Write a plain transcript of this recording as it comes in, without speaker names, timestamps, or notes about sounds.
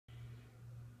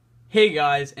Hey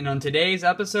guys, and on today's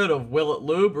episode of Will It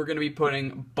Lube, we're going to be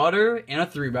putting butter in a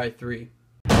 3x3.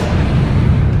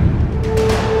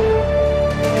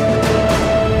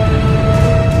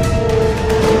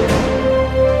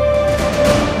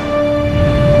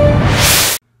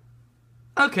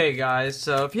 Okay guys,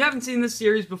 so if you haven't seen this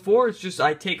series before, it's just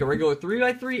I take a regular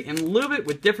 3x3 and lube it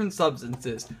with different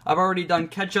substances. I've already done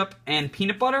ketchup and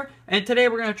peanut butter, and today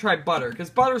we're going to try butter, because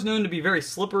butter is known to be very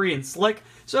slippery and slick,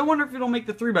 so I wonder if it'll make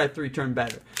the 3x3 turn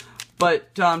better.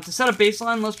 But to set a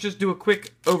baseline, let's just do a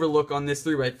quick overlook on this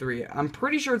 3x3. I'm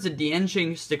pretty sure it's a DN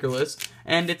change stickerless,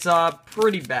 and it's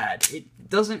pretty bad.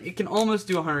 It can almost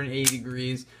do 180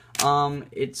 degrees.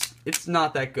 It's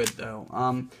not that good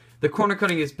though. The corner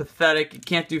cutting is pathetic. It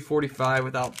can't do 45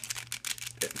 without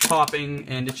popping,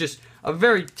 and it's just a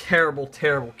very terrible,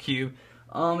 terrible cube.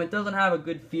 It doesn't have a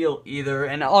good feel either,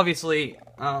 and obviously,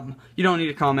 you don't need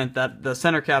to comment that the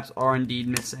center caps are indeed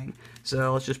missing.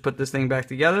 So let's just put this thing back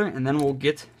together, and then we'll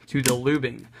get to the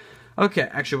lubing. Okay,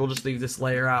 actually, we'll just leave this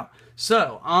layer out.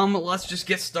 So, let's just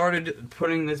get started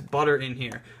putting this butter in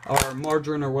here, or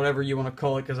margarine, or whatever you want to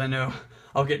call it, because I know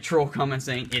I'll get troll comments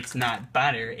saying it's not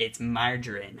butter, it's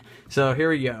margarine. So here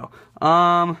we go.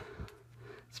 Let's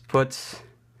put,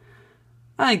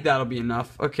 I think that'll be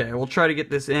enough. Okay, we'll try to get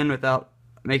this in without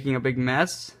making a big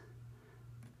mess.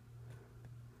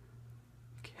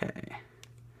 Okay.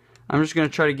 I'm just going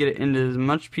to try to get it into as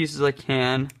much pieces as I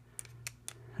can.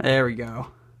 There we go.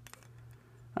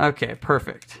 Okay,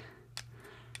 perfect.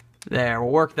 There,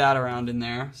 we'll work that around in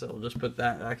there. So we'll just put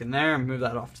that back in there and move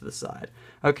that off to the side.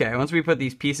 Okay, once we put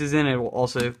these pieces in, it will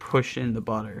also push in the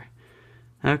butter.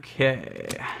 Okay.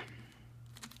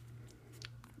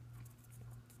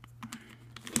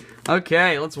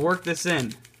 Okay, let's work this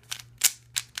in.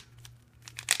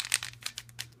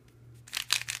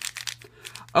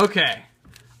 Okay,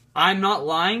 I'm not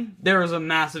lying. There is a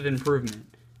massive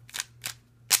improvement.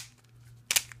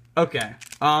 Okay,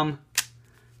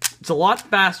 it's a lot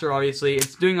faster, obviously.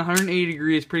 It's doing 180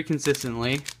 degrees pretty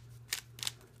consistently.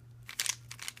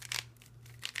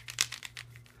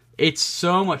 It's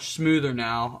so much smoother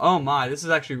now. Oh my, this is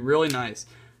actually really nice.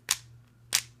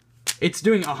 It's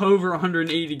doing over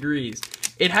 180 degrees.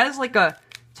 It has like a,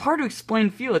 it's hard to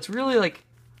explain feel. It's really like,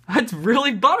 it's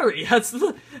really buttery. That's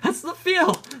the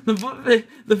feel.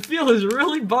 The feel is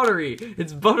really buttery.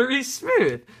 It's buttery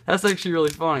smooth. That's actually really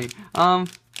funny.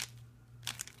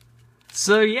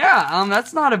 So yeah,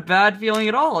 that's not a bad feeling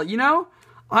at all. You know,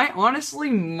 I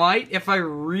honestly might, if I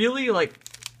really like,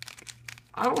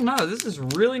 I don't know, this is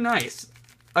really nice.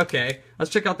 Okay, let's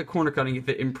check out the corner cutting if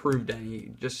it improved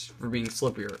any, just for being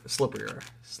slipperier.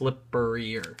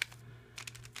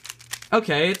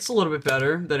 Okay, it's a little bit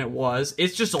better than it was.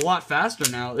 It's just a lot faster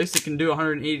now. At least it can do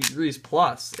 180 degrees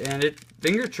plus, and it's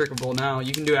finger trickable now.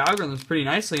 You can do algorithms pretty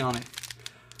nicely on it.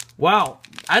 Wow,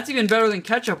 that's even better than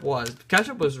ketchup was.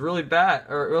 Ketchup was really bad,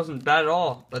 or it wasn't bad at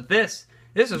all. But this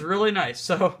is really nice.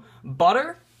 So,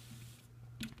 butter,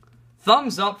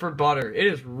 thumbs up for butter. It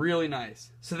is really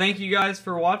nice. So thank you guys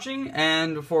for watching,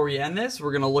 and before we end this,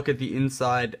 we're going to look at the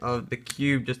inside of the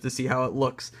cube just to see how it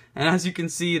looks. And as you can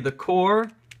see, the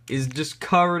core is just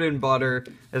covered in butter,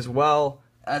 as well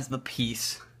as the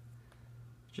piece.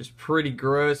 Just pretty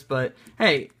gross, but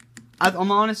hey,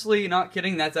 I'm honestly not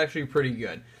kidding, that's actually pretty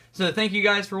good. So thank you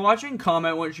guys for watching.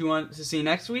 Comment what you want to see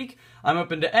next week. I'm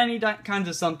open to any kinds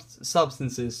of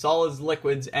substances, solids,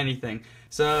 liquids, anything.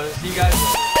 So see you guys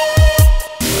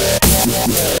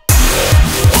later.